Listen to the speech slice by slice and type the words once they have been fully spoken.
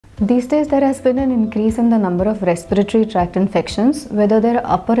These days there has been an increase in the number of respiratory tract infections, whether they're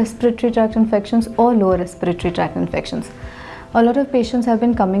upper respiratory tract infections or lower respiratory tract infections. A lot of patients have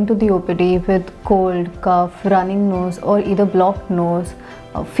been coming to the OPD with cold, cough, running nose or either blocked nose,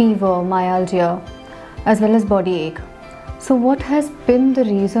 fever, myalgia, as well as body ache. So what has been the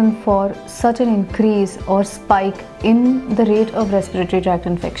reason for such an increase or spike in the rate of respiratory tract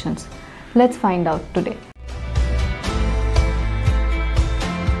infections? Let's find out today.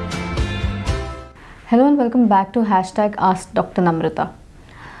 Hello and welcome back to Ask Dr. Namrata.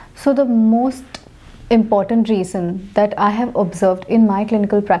 So the most important reason that I have observed in my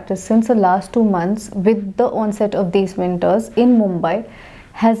clinical practice since the last 2 months with the onset of these winters in Mumbai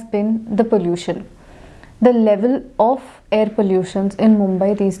has been the pollution. The level of air pollution in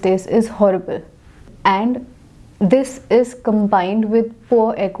Mumbai these days is horrible, and this is combined with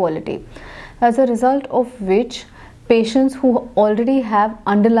poor air quality, as a result of which patients who already have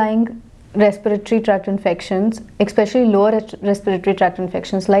underlying respiratory tract infections, especially lower respiratory tract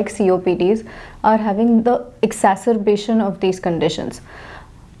infections like COPDs, are having the exacerbation of these conditions.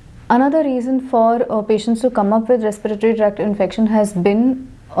 Another reason for patients to come up with respiratory tract infection has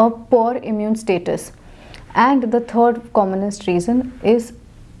been a poor immune status. And the third commonest reason is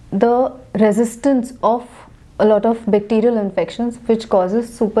the resistance of a lot of bacterial infections, which causes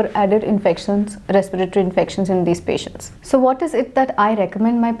super added infections, respiratory infections in these patients. So what is it that I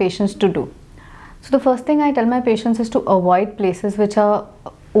recommend my patients to do? So the first thing I tell my patients is to avoid places which are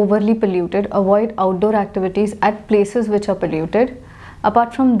overly polluted, avoid outdoor activities at places which are polluted.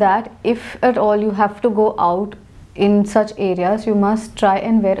 Apart from that, if at all you have to go out in such areas, you must try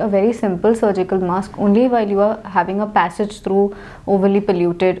and wear a very simple surgical mask only while you are having a passage through overly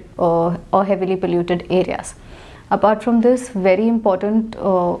polluted or heavily polluted areas. Apart from this, very important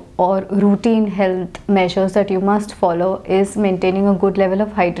or routine health measures that you must follow is maintaining a good level of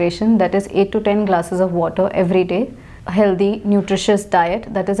hydration, that is 8 to 10 glasses of water every day. A healthy, nutritious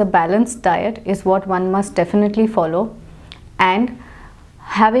diet, that is a balanced diet, is what one must definitely follow. And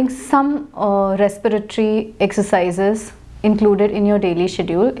having some respiratory exercises included in your daily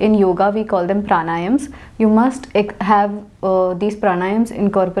schedule. In yoga, we call them pranayams. You must have these pranayams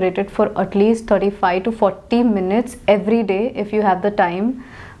incorporated for at least 35 to 40 minutes every day if you have the time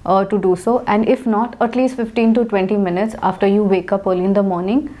to do so. And if not, at least 15 to 20 minutes after you wake up early in the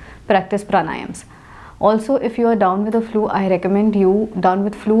morning, practice pranayams. Also, if you are down with the flu, I recommend you, down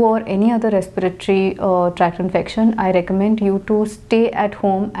with flu or any other respiratory tract infection, I recommend you to stay at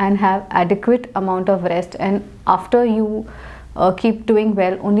home and have adequate amount of rest, and after you keep doing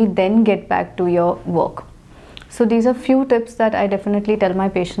well, only then get back to your work. So these are few tips that I definitely tell my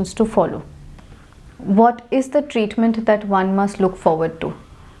patients to follow. What is the treatment that one must look forward to?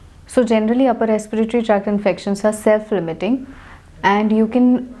 So generally, upper respiratory tract infections are self-limiting, and you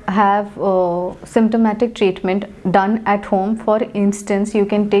can have symptomatic treatment done at home. For instance, you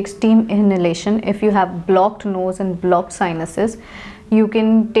can take steam inhalation if you have blocked nose and blocked sinuses. You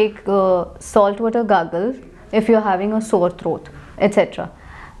can take saltwater gargle if you're having a sore throat, etc.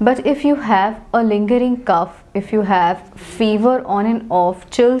 But if you have a lingering cough, if you have fever on and off,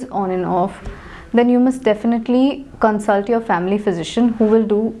 chills on and off, then you must definitely consult your family physician who will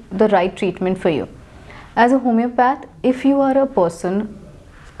do the right treatment for you. As a homeopath, if you are a person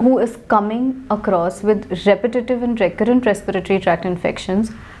who is coming across with repetitive and recurrent respiratory tract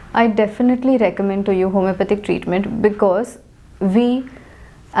infections, I definitely recommend to you homeopathic treatment, because we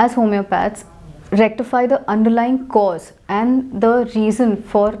as homeopaths rectify the underlying cause and the reason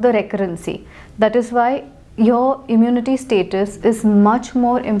for the recurrency. That is why your immunity status is much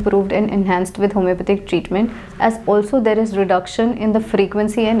more improved and enhanced with homeopathic treatment, as also there is reduction in the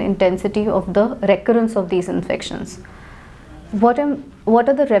frequency and intensity of the recurrence of these infections. What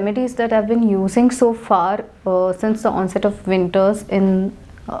are the remedies that I've been using so far since the onset of winters in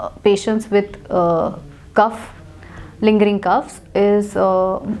patients with lingering coughs is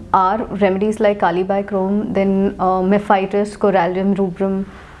are remedies like Calibicrome, then Mephitis, Corallium rubrum,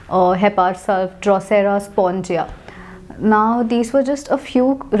 Hepar sulph, Drosera spongia. Now these were just a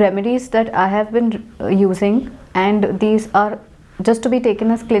few remedies that I have been using, and these are just to be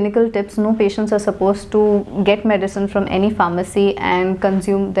taken as clinical tips. No patients are supposed to get medicine from any pharmacy and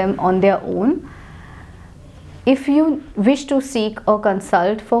consume them on their own. If you wish to seek or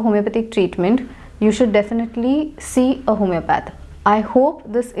consult for homeopathic treatment, you should definitely see a homeopath. I hope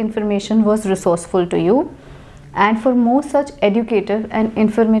this information was resourceful to you. And for more such educative and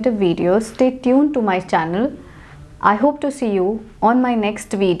informative videos, stay tuned to my channel. I hope to see you on my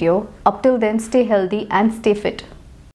next video. Up till then, stay healthy and stay fit.